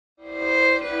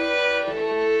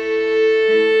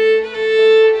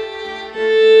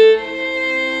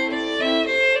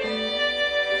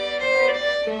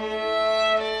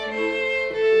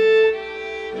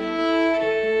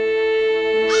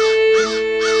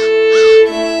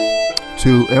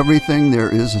To everything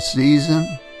there is a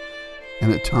season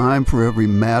and a time for every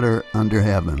matter under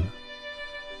heaven.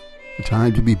 A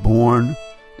time to be born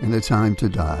and a time to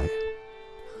die.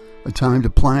 A time to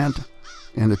plant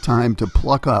and a time to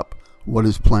pluck up what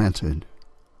is planted.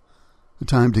 A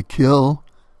time to kill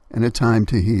and a time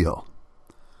to heal.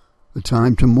 A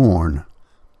time to mourn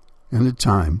and a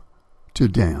time to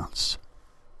dance.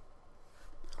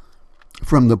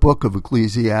 From the book of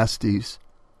Ecclesiastes.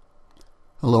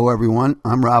 Hello everyone,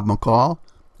 I'm Rob McCall,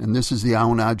 and this is the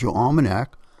Awanadjo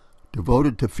Almanac,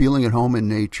 devoted to feeling at home in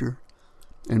nature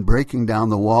and breaking down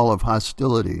the wall of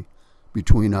hostility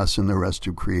between us and the rest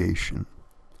of creation.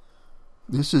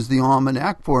 This is the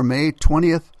Almanac for May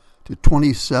 20th to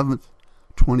 27th,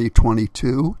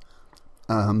 2022,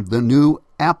 the new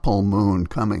Apple Moon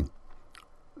coming.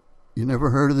 You never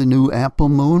heard of the new Apple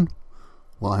Moon?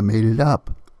 Well, I made it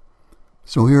up.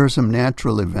 So here are some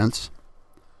natural events.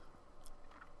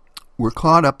 We're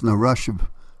caught up in the rush of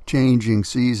changing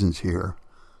seasons here.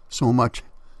 So much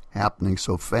happening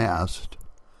so fast.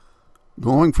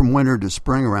 Going from winter to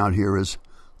spring around here is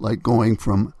like going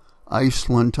from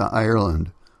Iceland to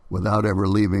Ireland without ever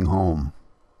leaving home.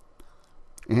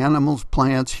 Animals,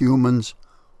 plants, humans,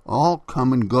 all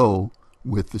come and go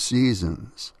with the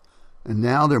seasons. And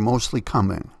now they're mostly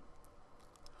coming.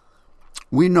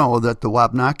 We know that the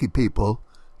Wabanaki people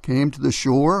came to the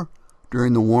shore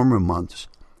during the warmer months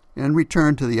and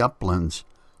returned to the uplands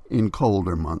in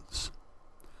colder months.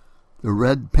 The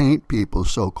red paint people,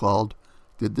 so-called,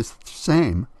 did the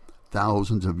same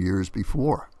thousands of years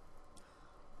before.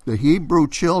 The Hebrew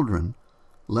children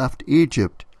left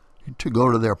Egypt to go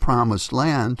to their promised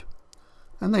land,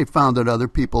 and they found that other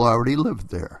people already lived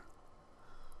there.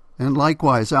 And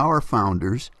likewise, our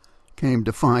founders came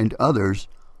to find others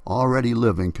already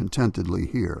living contentedly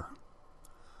here.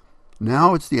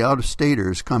 Now it's the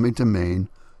out-of-staters coming to Maine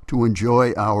to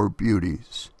enjoy our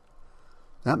beauties.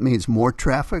 That means more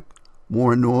traffic,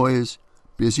 more noise,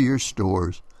 busier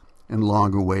stores, and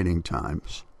longer waiting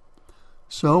times.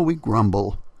 So we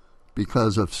grumble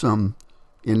because of some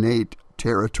innate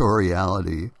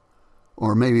territoriality,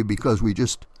 or maybe because we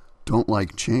just don't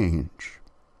like change.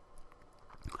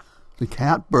 The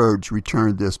catbirds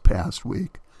returned this past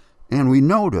week, and we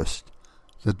noticed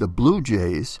that the blue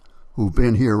jays, who've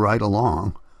been here right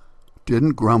along,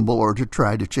 didn't grumble or to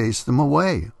try to chase them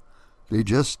away. They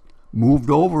just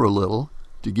moved over a little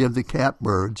to give the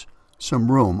catbirds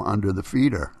some room under the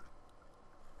feeder.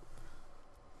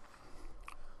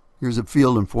 Here's a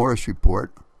field and forest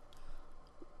report.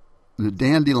 The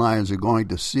dandelions are going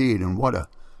to seed, and what a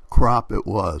crop it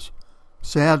was.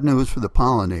 Sad news for the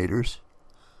pollinators,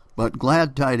 but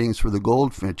glad tidings for the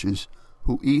goldfinches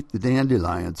who eat the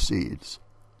dandelion seeds.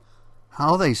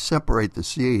 How they separate the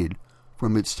seed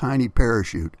from its tiny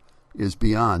parachute is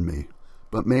beyond me,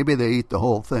 but maybe they eat the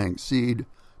whole thing, seed,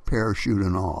 parachute,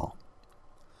 and all.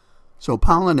 So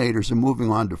pollinators are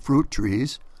moving on to fruit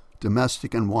trees,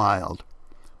 domestic and wild.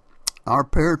 Our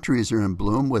pear trees are in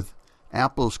bloom with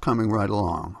apples coming right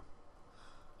along.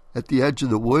 At the edge of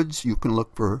the woods, you can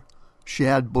look for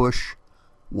shadbush,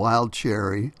 wild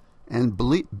cherry, and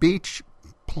beach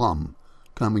plum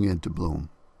coming into bloom.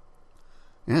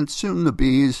 And soon the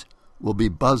bees will be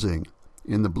buzzing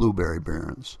in the blueberry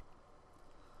barrens.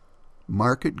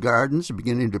 Market gardens are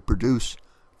beginning to produce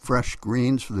fresh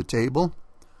greens for the table,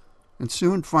 and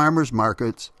soon farmers'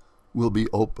 markets will be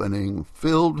opening,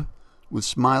 filled with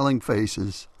smiling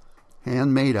faces,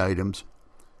 handmade items,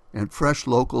 and fresh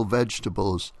local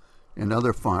vegetables and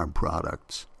other farm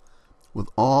products, with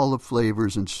all the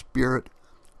flavors and spirit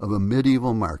of a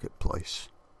medieval marketplace.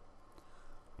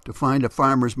 To find a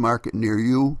farmer's market near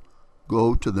you,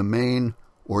 go to the Maine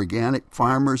Organic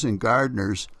Farmers and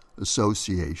Gardeners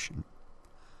Association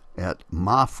at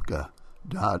mafca.org.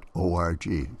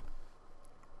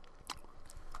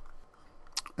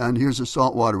 And here's a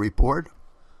saltwater report.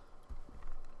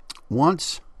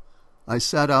 Once I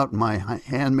set out in my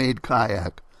handmade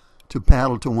kayak to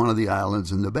paddle to one of the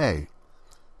islands in the bay,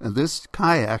 and this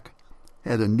kayak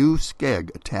had a new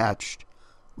skeg attached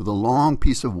with a long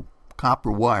piece of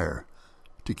copper wire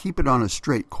to keep it on a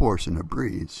straight course in a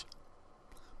breeze.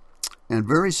 And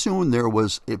very soon there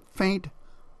was a faint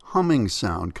humming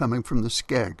sound coming from the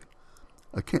skeg,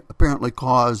 apparently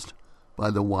caused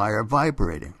by the wire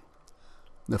vibrating.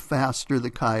 The faster the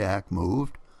kayak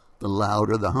moved, the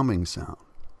louder the humming sound.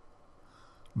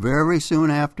 Very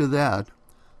soon after that,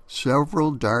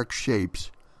 several dark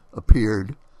shapes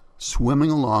appeared swimming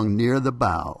along near the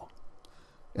bow,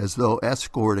 as though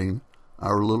escorting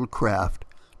our little craft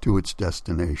to its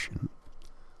destination.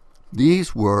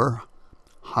 These were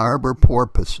harbor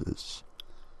porpoises,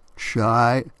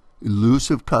 shy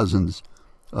elusive cousins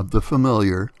of the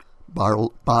familiar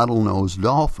bottlenose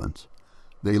dolphins.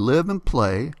 They live and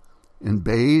play in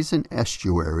bays and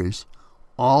estuaries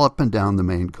all up and down the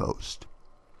Maine coast.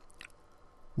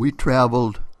 We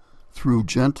traveled through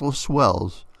gentle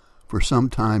swells for some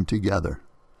time together,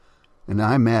 and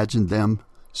I imagined them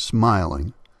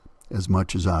smiling as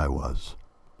much as I was.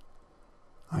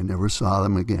 I never saw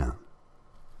them again.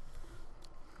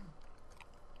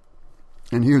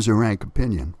 And here's a rank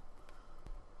opinion.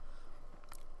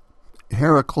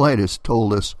 Heraclitus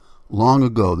told us long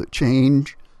ago that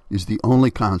change is the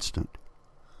only constant.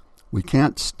 We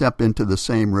can't step into the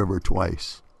same river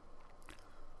twice.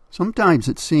 Sometimes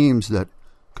it seems that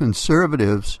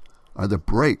conservatives are the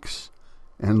brakes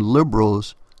and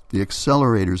liberals the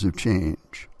accelerators of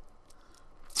change.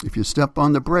 If you step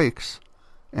on the brakes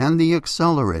and the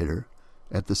accelerator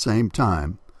at the same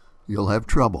time, you'll have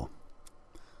trouble.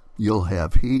 You'll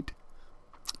have heat,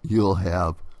 you'll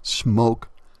have smoke,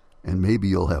 and maybe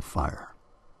you'll have fire.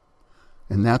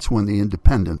 And that's when the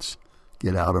independents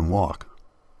get out and walk.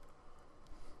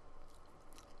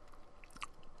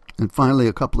 And finally,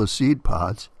 a couple of seed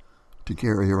pods to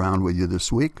carry around with you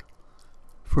this week.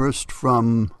 First,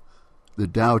 from the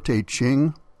Tao Te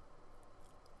Ching.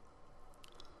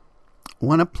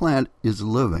 When a plant is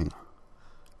living,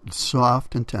 it's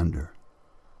soft and tender.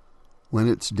 When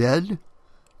it's dead,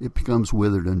 it becomes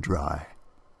withered and dry.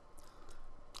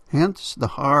 Hence, the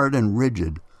hard and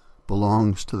rigid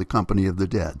belongs to the company of the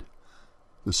dead.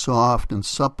 The soft and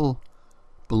supple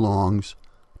belongs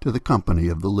to the company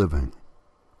of the living.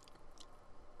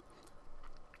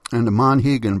 And a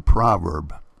Monhegan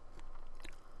proverb,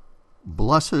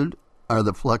 "Blessed are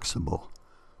the flexible,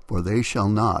 for they shall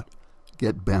not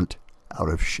get bent out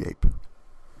of shape."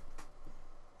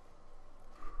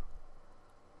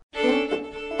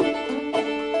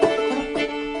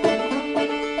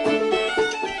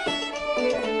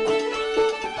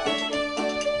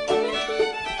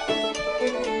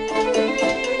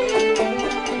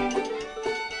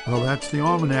 Well, that's the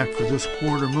almanac for this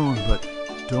quarter moon, but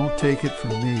don't take it from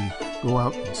me. Go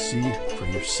out and see for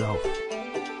yourself.